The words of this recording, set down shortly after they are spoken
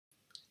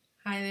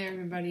Hi there,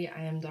 everybody.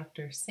 I am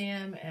Dr.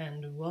 Sam,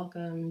 and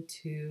welcome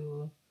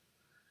to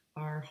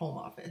our home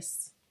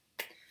office.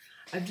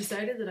 I've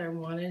decided that I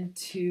wanted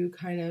to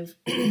kind of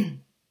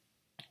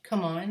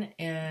come on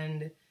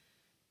and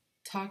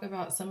talk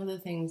about some of the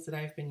things that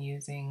I've been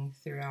using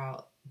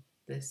throughout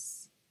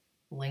this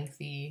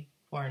lengthy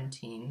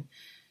quarantine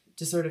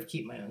to sort of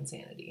keep my own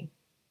sanity.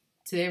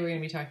 Today, we're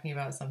going to be talking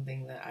about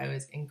something that I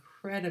was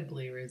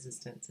incredibly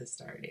resistant to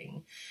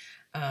starting.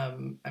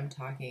 I'm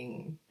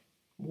talking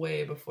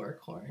way before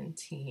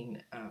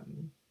quarantine,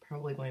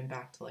 probably going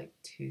back to like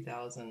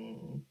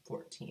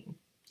 2014.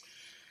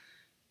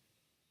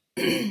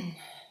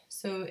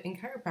 So in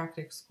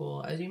chiropractic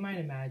school, as you might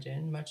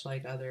imagine, much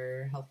like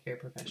other healthcare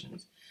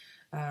professions,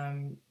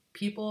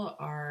 people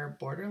are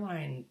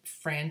borderline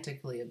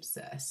frantically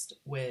obsessed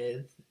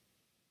with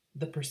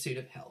the pursuit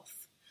of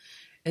health.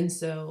 And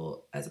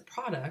so as a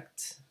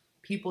product,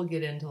 people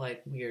get into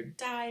like weird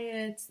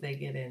diets, they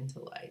get into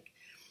like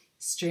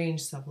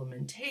strange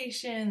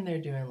supplementation,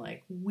 they're doing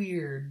like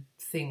weird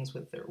things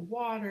with their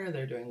water,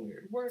 they're doing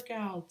weird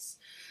workouts.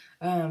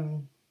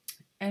 And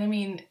I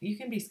mean, you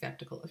can be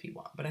skeptical if you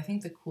want, but I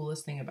think the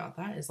coolest thing about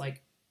that is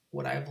like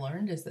what I've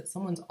learned is that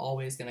someone's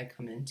always going to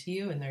come into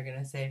you and they're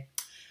going to say,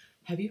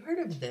 have you heard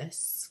of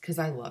this? Because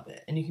I love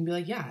it. And you can be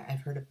like, yeah,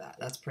 I've heard of that.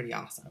 That's pretty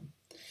awesome.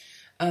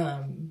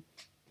 And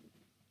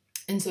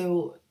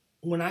so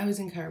when I was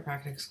in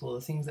chiropractic school,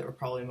 the things that were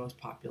probably most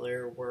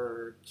popular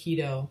were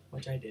keto,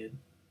 which I did,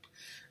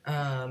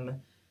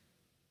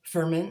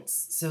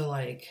 ferments, so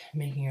like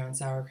making your own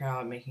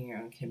sauerkraut, making your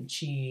own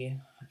kimchi.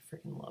 I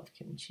freaking love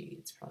kimchi.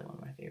 It's probably one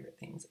of my favorite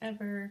things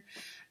ever.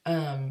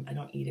 I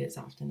don't eat it as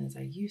often as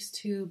I used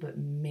to, but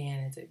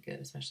man, is it good,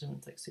 especially when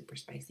it's like super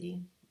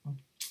spicy.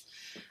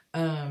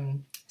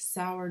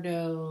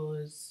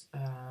 Sourdoughs,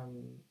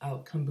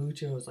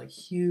 kombucha was like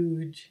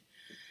huge.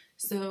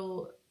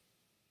 So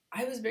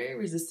I was very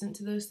resistant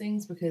to those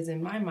things because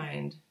in my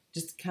mind,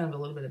 just kind of a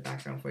little bit of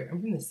background for you,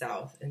 I'm from the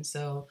South, and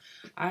so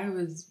I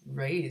was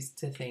raised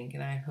to think,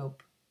 and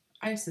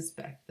I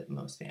suspect that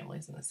most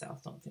families in the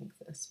South don't think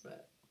this,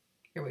 but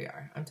here we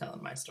are. I'm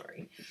telling my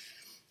story.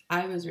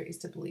 I was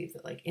raised to believe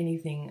that like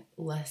anything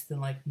less than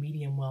like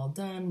medium well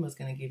done was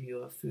going to give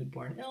you a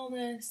foodborne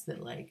illness,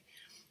 that like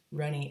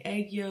runny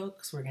egg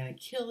yolks were going to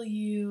kill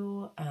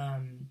you,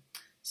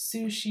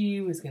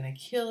 sushi was going to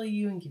kill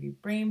you and give you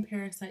brain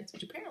parasites,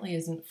 which apparently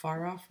isn't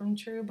far off from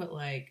true, but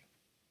like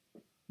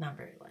not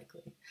very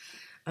likely.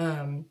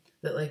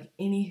 That like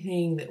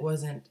anything that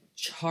wasn't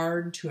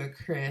charred to a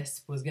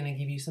crisp was going to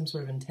give you some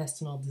sort of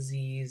intestinal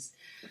disease.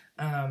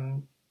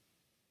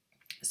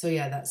 So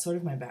yeah, that's sort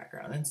of my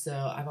background. And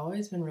so I've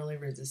always been really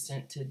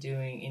resistant to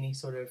doing any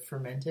sort of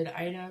fermented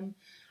item.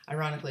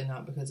 Ironically,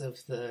 not because of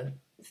the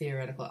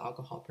theoretical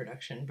alcohol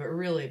production, but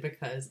really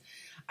because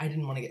I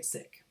didn't want to get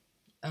sick.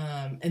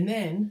 And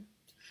then,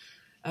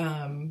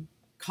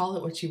 call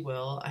it what you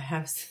will. I've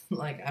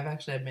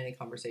actually had many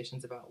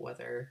conversations about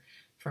whether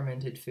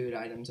fermented food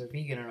items are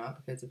vegan or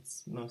not, because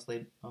it's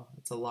mostly,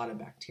 it's a lot of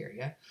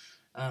bacteria.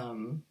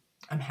 I'm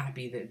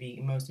happy that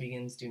most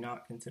vegans do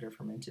not consider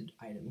fermented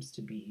items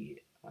to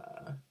be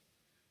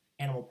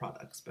animal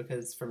products,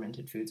 because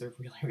fermented foods are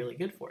really, really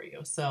good for you.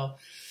 So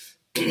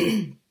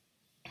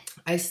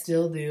I'm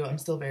still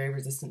very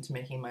resistant to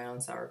making my own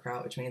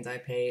sauerkraut, which means I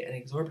pay an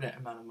exorbitant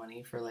amount of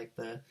money for like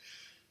the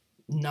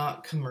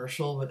not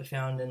commercial, but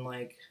found in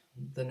like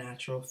the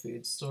natural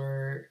food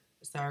store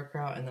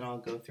sauerkraut, and then I'll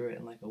go through it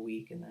in like a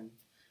week and then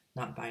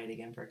not buy it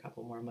again for a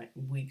couple more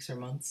weeks or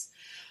months.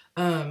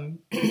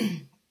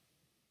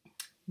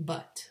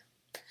 But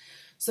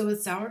so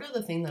with sourdough,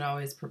 the thing that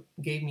always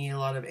gave me a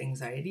lot of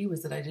anxiety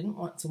was that I didn't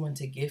want someone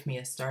to give me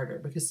a starter,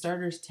 because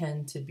starters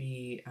tend to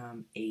be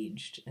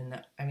aged, and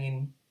that, I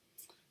mean,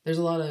 there's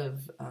a lot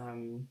of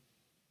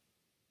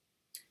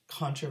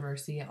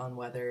controversy on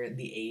whether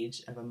the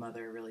age of a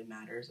mother really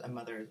matters. A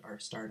mother or a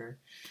starter.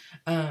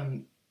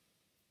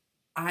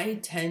 I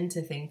tend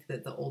to think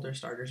that the older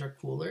starters are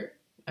cooler.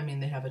 I mean,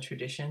 they have a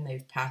tradition.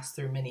 They've passed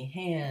through many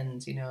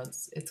hands. You know,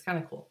 it's kind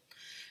of cool.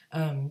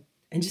 And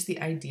just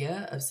the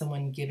idea of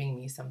someone giving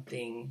me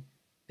something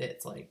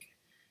that's like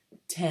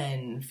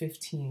 10,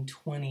 15,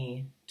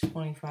 20,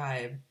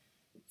 25,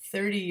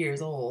 30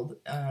 years old,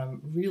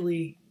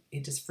 really,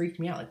 it just freaked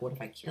me out. Like, what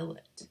if I kill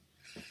it?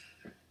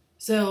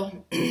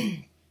 So,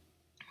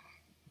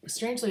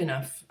 strangely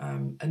enough,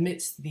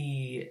 amidst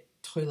the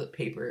toilet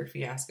paper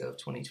fiasco of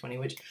 2020,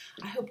 which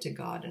I hope to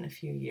God in a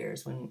few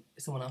years when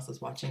someone else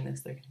is watching this,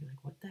 they're going to be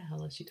like, what the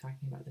hell is she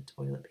talking about, the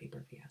toilet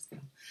paper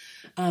fiasco?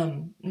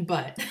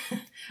 But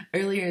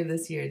earlier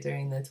this year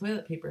during the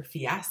toilet paper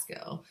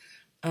fiasco,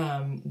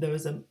 there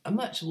was a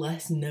much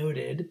less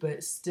noted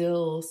but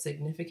still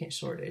significant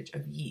shortage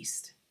of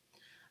yeast.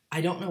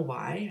 I don't know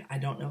why. I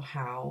don't know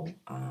how.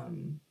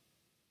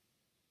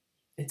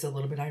 It's a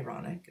little bit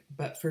ironic,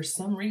 but for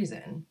some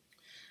reason,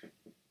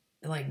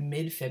 like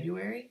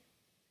mid-February,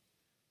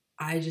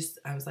 I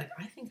was like,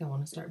 I think I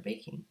want to start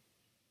baking.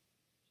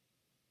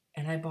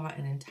 And I bought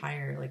an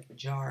entire like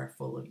jar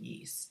full of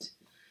yeast.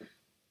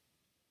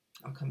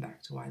 I'll come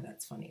back to why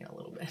that's funny in a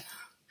little bit.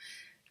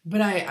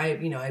 But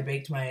I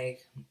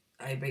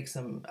baked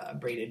some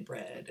braided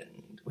bread,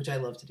 and which I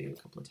love to do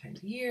a couple of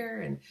times a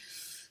year,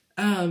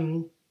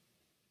 um,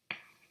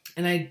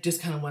 and I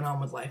just kind of went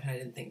on with life, and I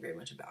didn't think very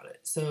much about it.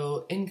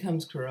 So in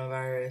comes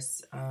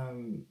coronavirus.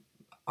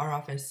 Our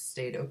office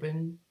stayed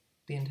open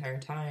the entire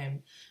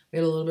time. We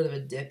had a little bit of a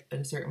dip at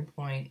a certain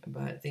point,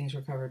 but things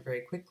recovered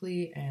very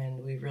quickly,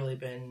 and we've really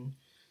been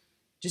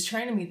just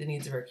trying to meet the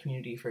needs of our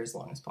community for as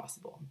long as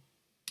possible.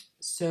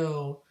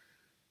 So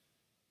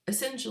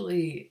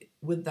essentially,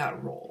 with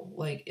that role,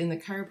 like in the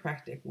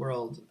chiropractic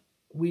world,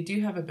 we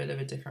do have a bit of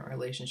a different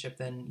relationship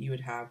than you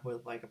would have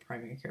with like a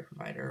primary care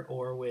provider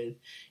or with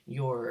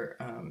your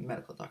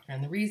medical doctor.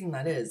 And the reason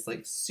that is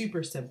like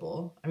super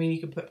simple. I mean, you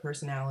can put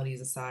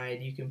personalities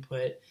aside, you can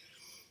put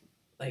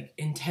like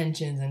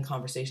intentions and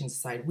conversations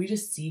aside. We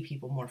just see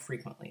people more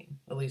frequently,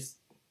 at least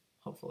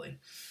hopefully,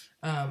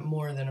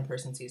 more than a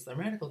person sees their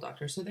medical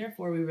doctor. So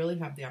therefore, we really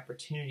have the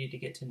opportunity to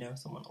get to know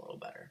someone a little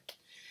better.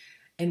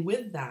 And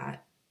with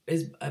that,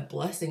 as a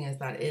blessing as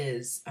that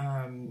is,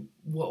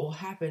 what will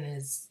happen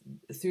is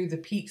through the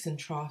peaks and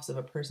troughs of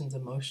a person's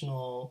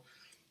emotional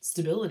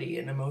stability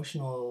and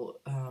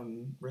emotional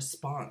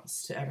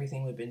response to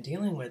everything we've been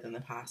dealing with in the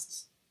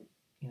past,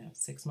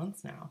 6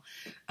 months now,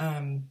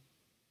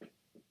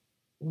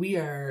 we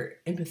are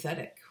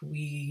empathetic.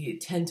 We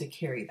tend to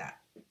carry that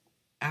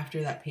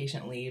after that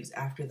patient leaves,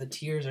 after the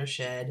tears are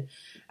shed,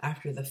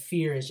 after the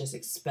fear is just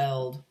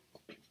expelled.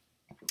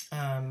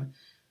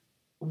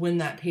 When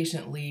that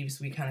patient leaves,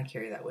 we kind of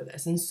carry that with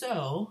us. And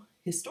so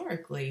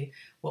historically,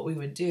 what we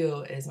would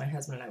do is my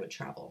husband and I would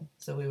travel.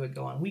 So we would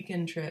go on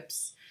weekend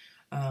trips.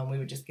 We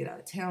would just get out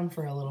of town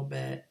for a little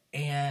bit.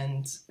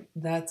 And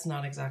that's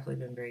not exactly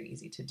been very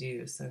easy to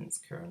do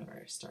since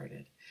coronavirus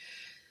started.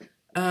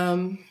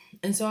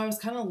 And so I was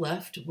kind of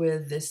left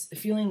with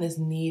feeling this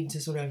need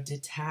to sort of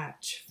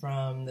detach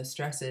from the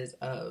stresses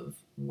of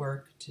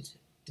work, to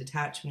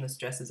detach from the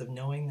stresses of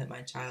knowing that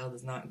my child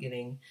is not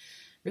getting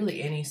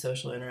really any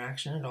social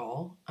interaction at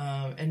all,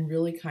 and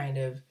really kind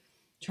of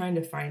trying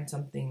to find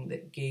something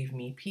that gave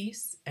me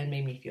peace and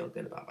made me feel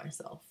good about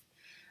myself.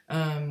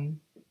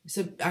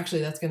 So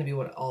actually that's going to be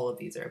what all of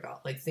these are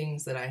about, like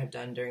things that I have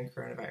done during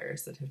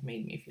coronavirus that have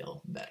made me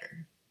feel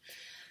better.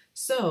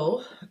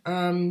 So,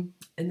 in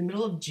the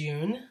middle of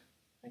June,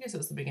 I guess it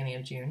was the beginning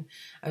of June,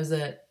 I was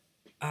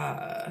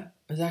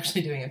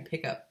actually doing a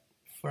pickup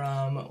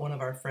from one of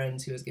our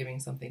friends who was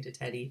giving something to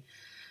Teddy,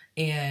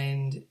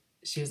 and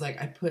she was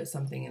like, I put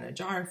something in a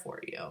jar for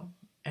you.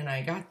 And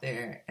I got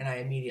there and I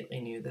immediately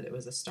knew that it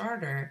was a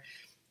starter.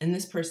 And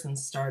this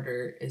person's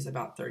starter is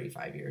about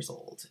 35 years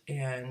old.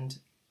 And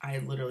I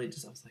literally I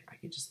was like, I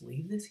could just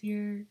leave this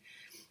here.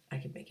 I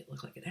could make it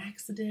look like an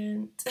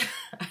accident.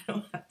 I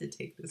don't have to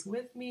take this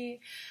with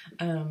me.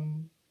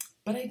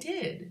 But I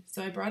did.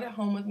 So I brought it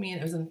home with me,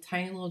 and it was in a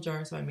tiny little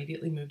jar. So I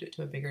immediately moved it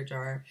to a bigger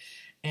jar.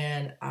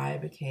 And I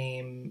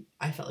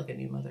felt like a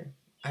new mother.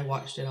 I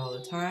watched it all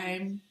the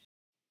time.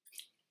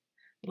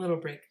 Little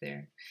break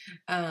there.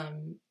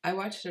 I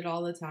watched it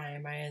all the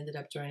time. I ended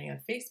up joining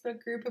a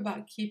Facebook group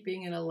about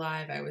keeping it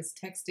alive. I was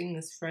texting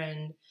this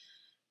friend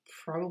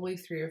probably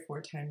 3 or 4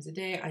 times a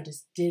day. I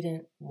just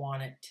didn't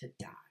want it to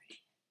die.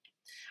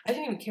 I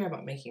didn't even care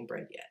about making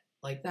bread yet.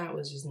 Like, that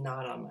was just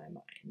not on my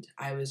mind.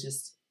 I was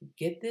just,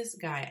 get this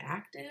guy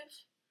active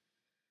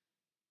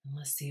and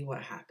let's see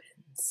what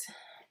happens.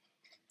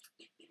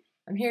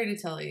 I'm here to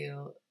tell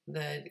you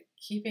that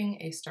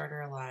keeping a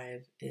starter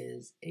alive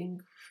is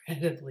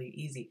incredibly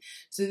easy.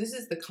 So this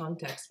is the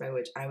context by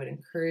which I would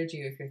encourage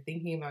you, if you're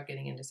thinking about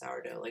getting into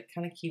sourdough, like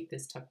kind of keep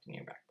this tucked in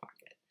your back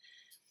pocket.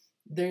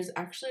 There's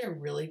actually a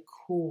really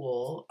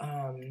cool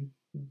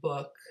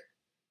book.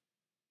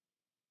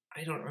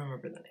 I don't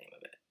remember the name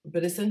of it,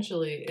 but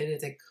essentially it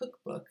is a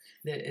cookbook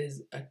that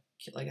is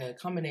like a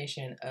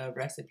combination of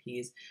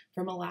recipes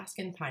from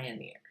Alaskan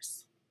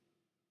pioneers.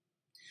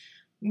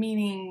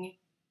 Meaning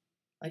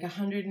like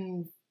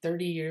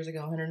 130 years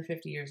ago,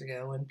 150 years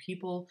ago, when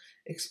people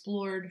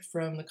explored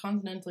from the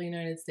continental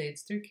United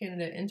States through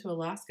Canada into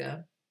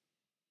Alaska,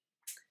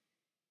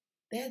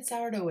 they had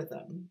sourdough with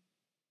them.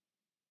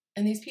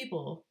 And these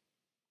people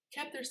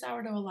kept their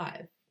sourdough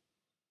alive.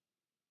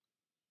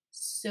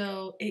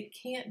 So it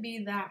can't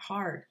be that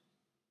hard.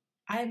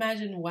 I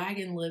imagine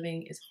wagon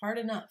living is hard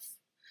enough.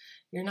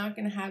 You're not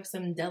going to have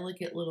some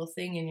delicate little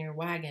thing in your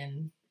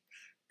wagon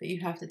that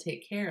you have to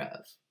take care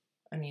of.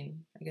 I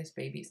mean, I guess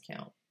babies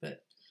count,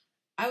 but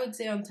I would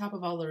say on top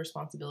of all the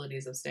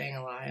responsibilities of staying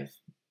alive,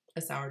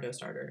 a sourdough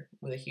starter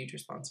with a huge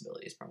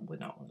responsibility is probably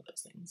not one of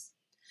those things.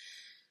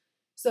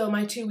 So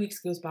my 2 weeks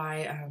goes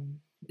by.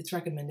 It's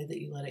recommended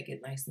that you let it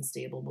get nice and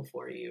stable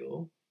before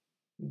you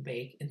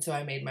bake. And so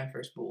I made my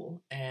first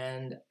boule,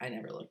 and I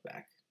never looked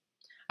back.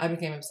 I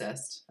became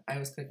obsessed. I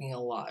was cooking a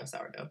lot of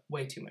sourdough,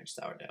 way too much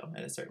sourdough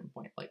at a certain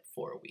point, like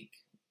 4 a week.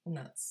 And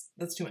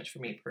that's too much for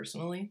me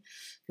personally,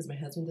 because my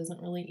husband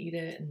doesn't really eat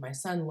it, and my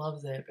son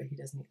loves it, but he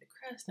doesn't eat the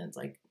crust, and it's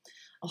like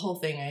a whole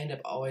thing. I end up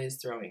always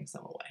throwing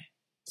some away.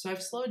 So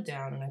I've slowed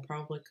down, and I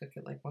probably cook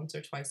it like once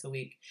or twice a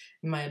week.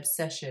 And my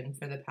obsession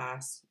for the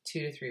past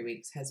 2 to 3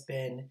 weeks has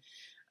been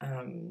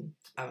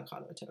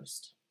avocado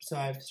toast. So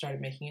I've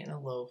started making it in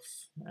a loaf,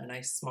 a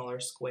nice smaller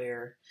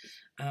square.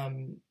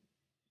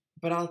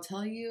 But I'll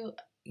tell you,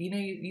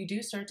 you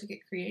do start to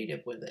get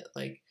creative with it.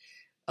 Like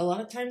a lot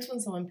of times when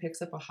someone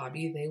picks up a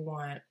hobby, they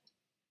want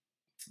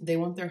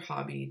their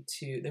hobby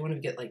they want to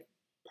get like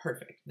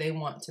perfect. They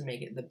want to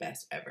make it the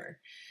best ever.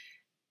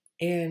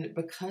 And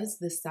because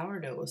the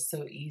sourdough was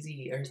so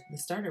easy, or the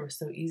starter was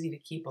so easy to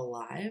keep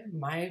alive,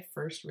 my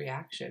first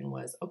reaction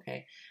was,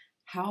 okay,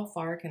 how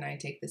far can I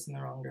take this in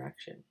the wrong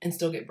direction and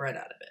still get bread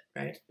out of it,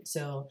 right?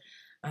 So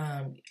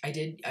I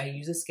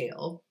use a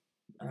scale,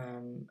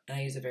 and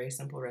I use a very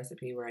simple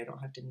recipe where I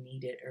don't have to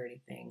knead it or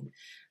anything.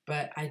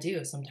 But I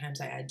do.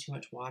 Sometimes I add too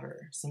much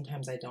water.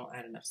 Sometimes I don't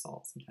add enough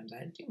salt. Sometimes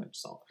I add too much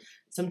salt.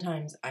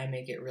 Sometimes I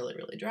make it really,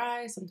 really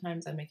dry.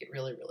 Sometimes I make it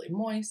really, really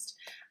moist.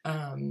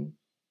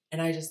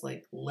 And I just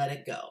like let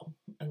it go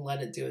and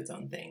let it do its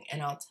own thing.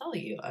 And I'll tell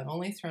you, I've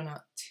only thrown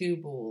out 2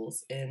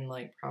 bowls in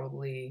like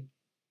probably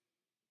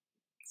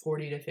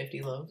 40 to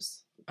 50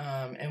 loaves.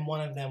 And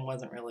one of them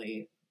wasn't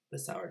really the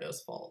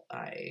sourdough's fault.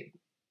 I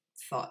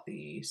thought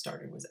the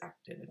starter was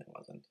active and it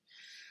wasn't.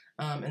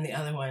 And the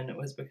other one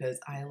was because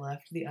I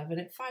left the oven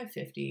at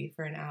 550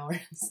 for an hour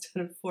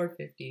instead of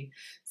 450.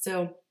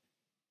 So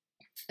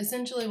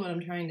essentially what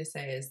I'm trying to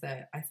say is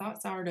that I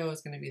thought sourdough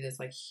was going to be this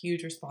like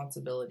huge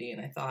responsibility.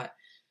 And I thought,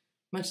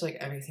 much like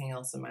everything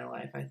else in my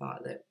life, I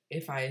thought that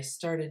if I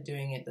started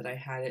doing it, that I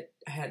had it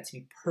to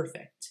be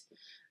perfect.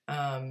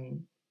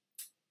 And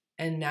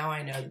now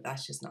I know that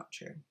that's just not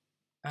true.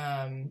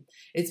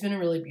 It's been a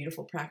really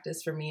beautiful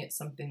practice for me. It's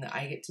something that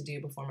I get to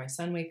do before my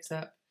son wakes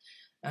up.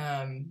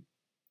 And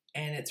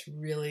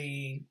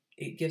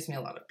it gives me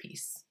a lot of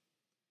peace.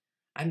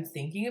 I'm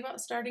thinking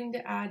about starting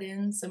to add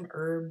in some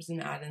herbs and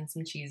add in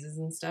some cheeses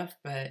and stuff,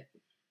 but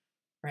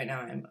right now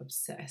I'm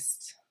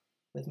obsessed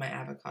with my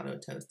avocado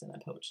toast and a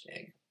poached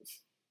egg.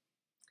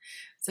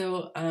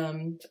 So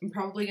I'm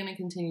probably going to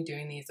continue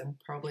doing these. I'm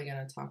probably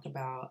going to talk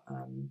about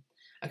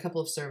a couple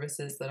of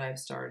services that I've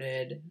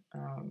started,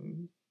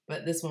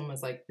 but this one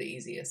was like the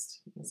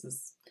easiest. This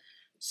is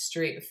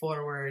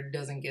straightforward,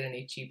 doesn't get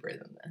any cheaper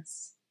than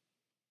this.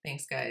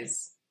 Thanks,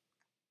 guys.